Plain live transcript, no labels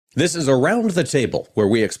This is Around the Table, where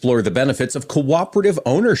we explore the benefits of cooperative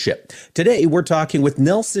ownership. Today, we're talking with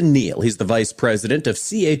Nelson Neal. He's the Vice President of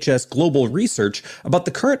CHS Global Research about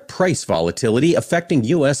the current price volatility affecting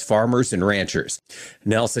U.S. farmers and ranchers.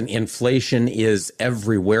 Nelson, inflation is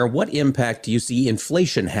everywhere. What impact do you see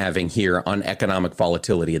inflation having here on economic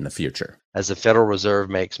volatility in the future? As the Federal Reserve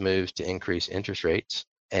makes moves to increase interest rates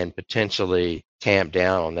and potentially tamp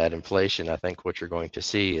down on that inflation, I think what you're going to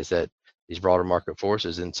see is that these broader market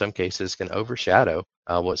forces in some cases can overshadow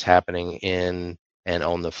what's happening in and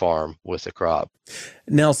on the farm with the crop.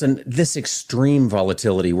 Nelson, this extreme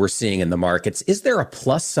volatility we're seeing in the markets, is there a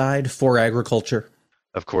plus side for agriculture?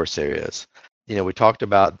 Of course there is. We talked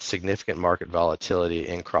about significant market volatility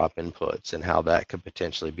in crop inputs and how that could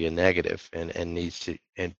potentially be a negative and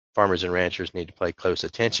farmers and ranchers need to pay close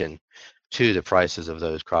attention to the prices of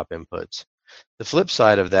those crop inputs. The flip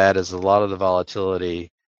side of that is a lot of the volatility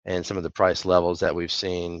and some of the price levels that we've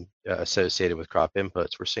seen associated with crop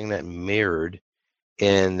inputs, we're seeing that mirrored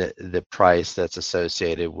in the price that's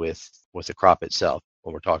associated with the crop itself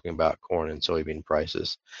when we're talking about corn and soybean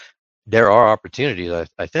prices. There are opportunities,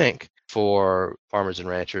 I think, for farmers and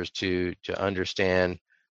ranchers to understand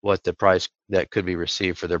what the price that could be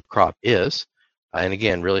received for their crop is. And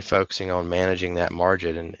again, really focusing on managing that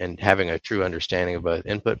margin and having a true understanding of both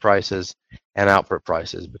input prices and output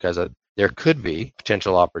prices, because there could be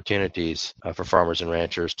potential opportunities for farmers and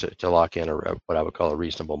ranchers to lock in what I would call a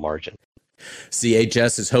reasonable margin.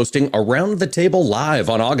 CHS is hosting Around the Table Live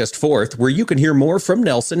on August 4th, where you can hear more from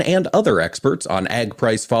Nelson and other experts on ag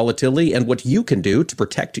price volatility and what you can do to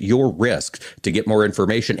protect your risk. To get more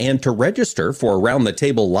information and to register for Around the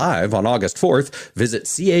Table Live on August 4th, visit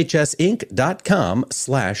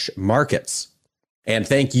chsinc.com/markets. And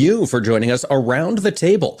thank you for joining us around the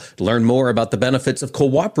table. Learn more about the benefits of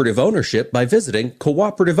cooperative ownership by visiting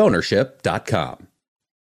cooperativeownership.com.